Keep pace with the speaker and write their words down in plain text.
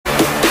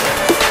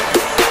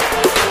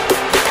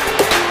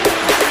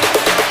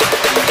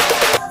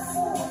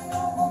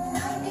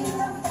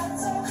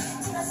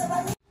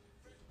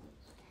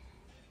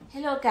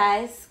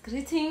guys,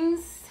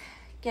 greetings,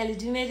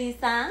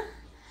 Kyalidumelisa,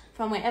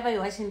 from wherever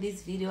you're watching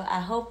this video. I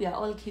hope you are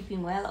all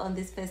keeping well on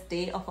this first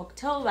day of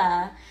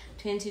October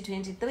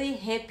 2023.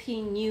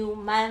 Happy new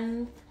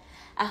month.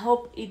 I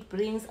hope it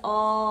brings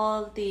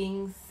all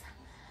things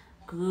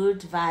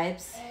good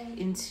vibes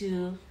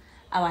into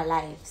our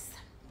lives.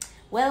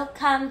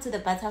 Welcome to the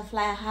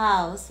Butterfly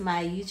House,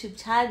 my YouTube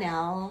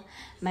channel.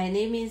 My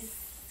name is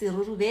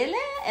Sirurubele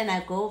and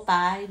I go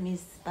by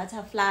Miss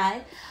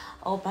Butterfly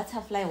or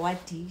Butterfly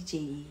What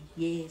DJ.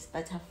 Yes,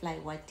 Butterfly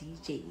What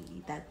DJ.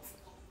 That's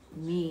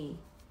me,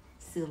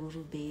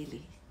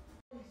 Sirurubele.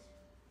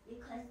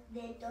 Because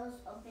the doors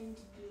open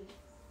today.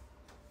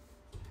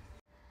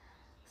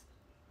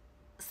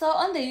 So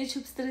on the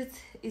YouTube street,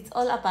 it's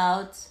all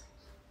about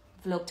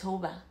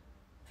VLOGTOBER.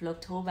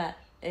 VLOGTOBER.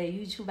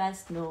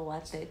 YouTubers know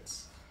what that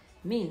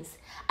means.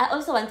 I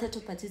also wanted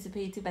to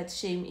participate, but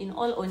shame, in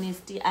all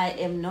honesty, I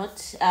am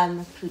not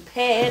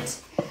prepared.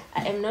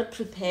 I am not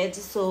prepared.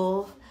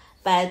 So,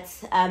 but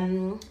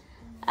I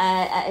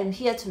am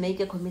here to make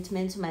a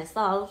commitment to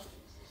myself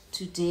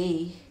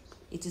today.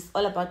 It is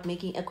all about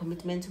making a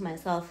commitment to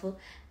myself.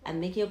 I'm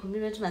making a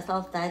commitment to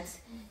myself that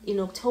in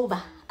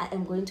October I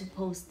am going to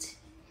post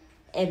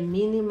a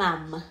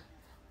minimum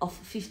of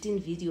 15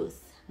 videos.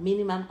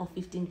 Minimum of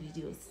 15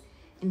 videos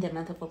in the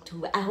month of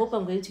October. I hope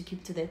I'm going to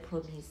keep to that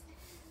promise.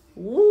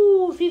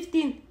 Woo,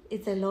 15.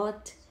 It's a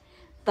lot,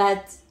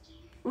 but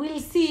we'll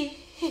see.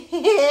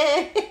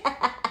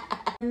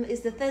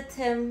 It's the third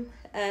term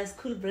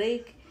school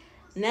break.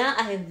 Now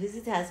I have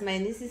visitors. My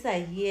nieces are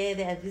here.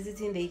 They are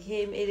visiting. They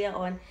came earlier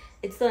on.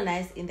 It's so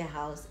nice in the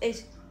house.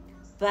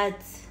 But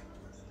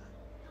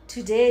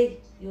today,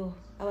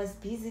 I was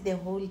busy the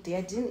whole day.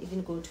 I didn't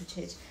even go to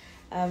church.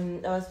 I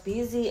was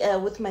busy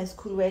with my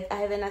schoolwork. I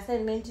have an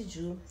assignment to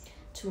do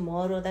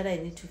tomorrow that I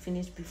need to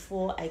finish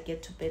before I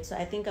get to bed. So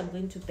I think I'm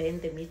going to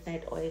burn the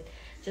midnight oil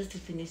just to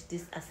finish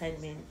this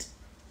assignment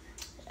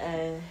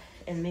and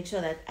make sure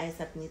that I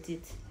submit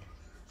it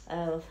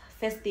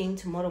first thing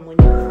tomorrow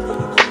morning.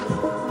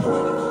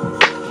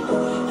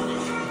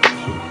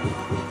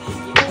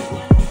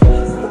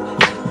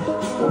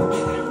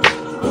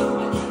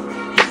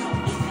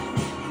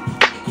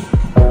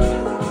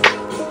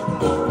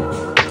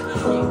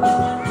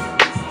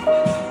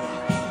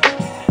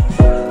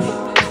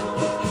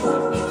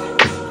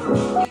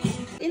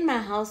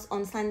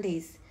 On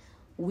Sundays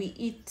we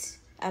eat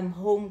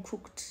home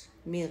cooked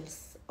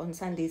meals on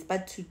Sundays,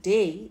 but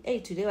today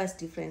was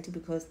different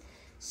because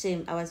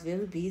shame, I was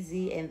very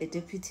busy and the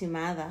deputy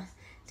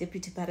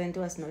parent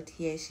was not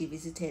here. She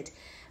visited,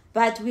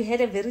 but we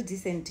had a very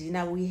decent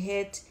dinner. We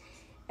had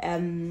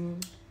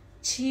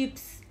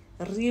chips,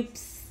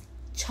 ribs,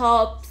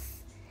 chops,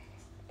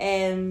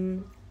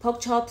 pork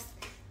chops.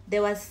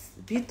 There was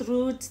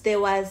beetroot, there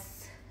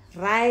was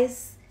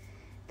rice.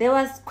 There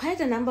was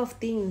quite a number of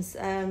things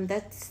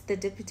that the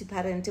deputy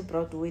parent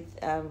brought with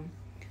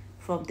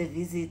from the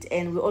visit.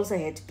 And we also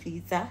had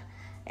pizza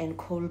and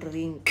cold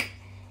drink.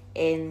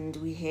 And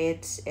we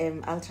had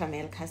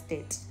ultramel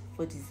custard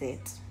for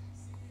dessert.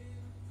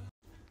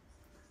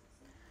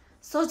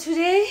 So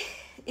today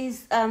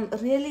is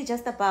really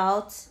just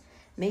about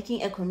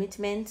making a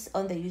commitment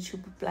on the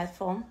YouTube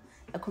platform.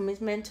 A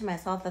commitment to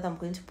myself that I'm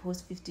going to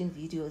post 15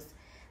 videos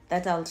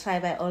that I'll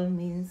try by all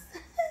means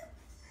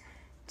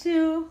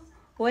to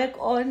work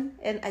on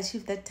and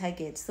achieve that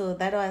target. So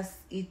that was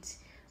it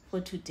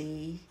for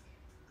today.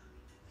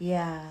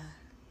 Yeah.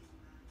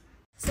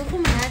 So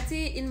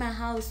in my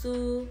house,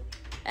 but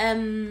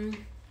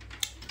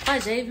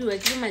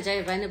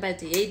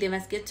they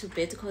must get to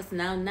bed because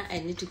now I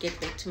need to get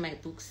back to my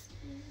books.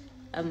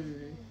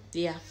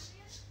 Yeah,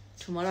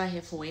 tomorrow I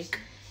have work.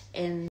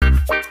 And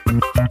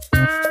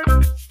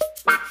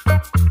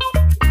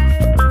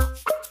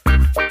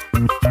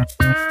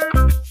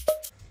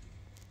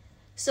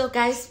so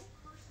guys,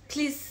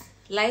 please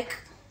like,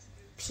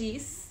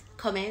 please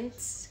comment,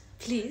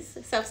 please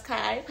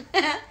subscribe.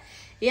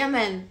 Yeah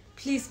man,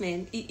 please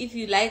man, if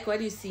you like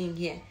what you're seeing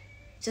here,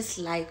 just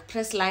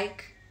press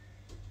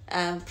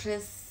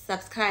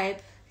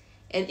subscribe.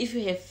 And if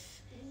you have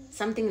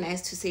something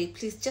nice to say,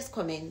 please just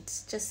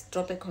comment, just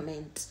drop a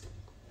comment.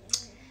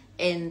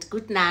 And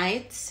good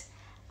night.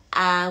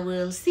 I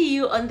will see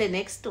you on the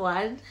next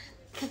one.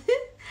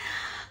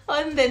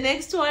 On the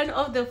next one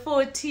of the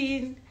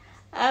 14.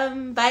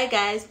 Bye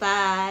guys,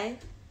 bye.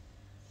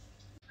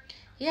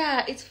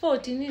 Yeah, it's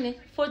 14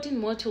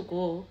 more to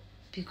go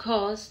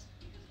because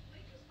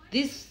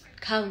this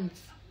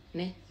counts.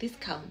 This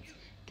counts.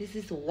 This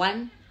is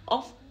 1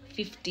 of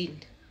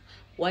 15.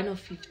 1 of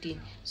 15.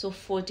 So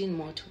 14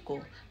 more to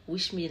go.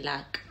 Wish me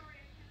luck.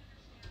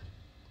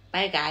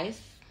 Bye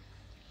guys.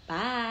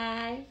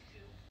 Bye.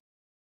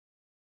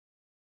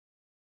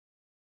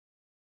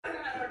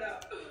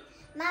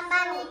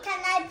 Mama, can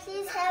I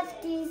please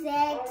have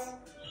dessert?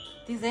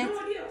 Dessert?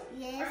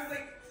 Yes.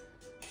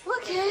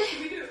 Okay.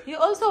 You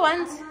also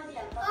want?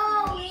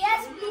 Oh,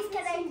 yes, please.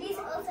 Can I please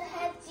also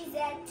have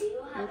dessert?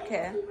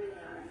 Okay.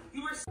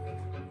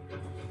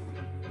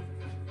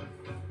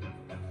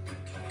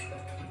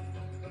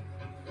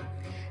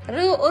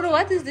 Uru,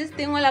 what is this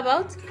thing all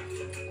about?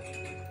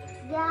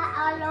 They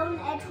are alone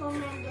at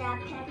home and their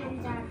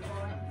parents are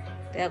gone.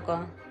 They are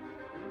gone.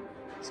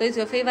 So it's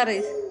your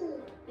favorite?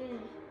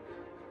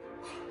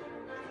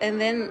 And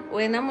then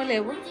when I'm Did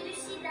you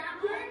see that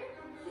one?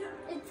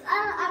 It's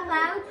all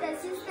about the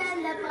sister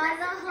and the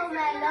brother home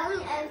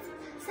alone and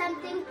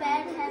something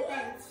bad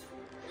happens.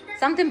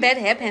 something bad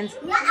happens.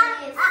 The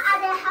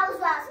house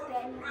was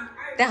burning.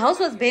 The house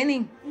was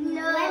burning.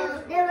 No,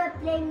 when they were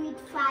playing with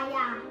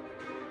fire.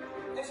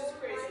 This is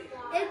crazy.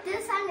 If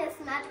this one is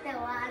not the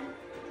one,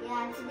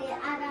 yeah, it's the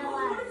other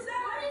one.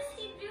 What is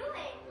he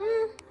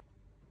doing?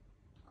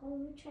 Oh,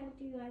 which one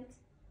do you want?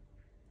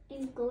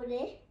 You go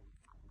there.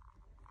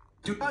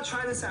 Do not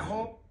try this at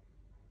home.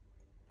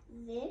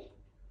 There.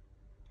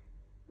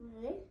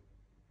 There.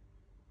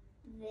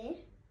 There.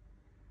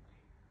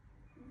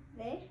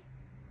 There.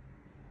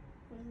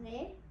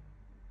 There.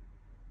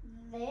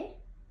 There.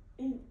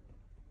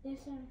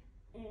 This one.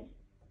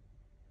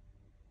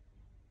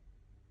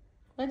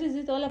 What is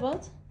it all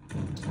about?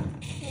 Let's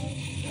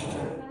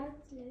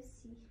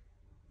see.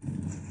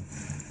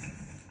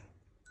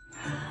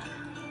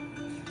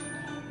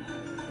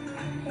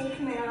 Take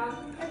me off.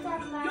 It's a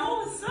fun. Yo,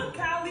 what's up,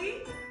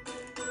 Callie? It's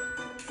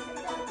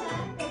a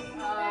fun. The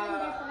sister and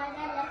the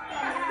brother left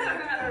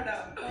I don't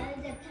know. well,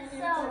 the parents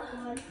are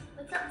gone.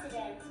 What's up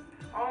today?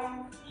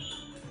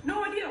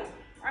 No idea.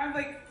 I'm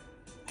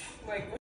like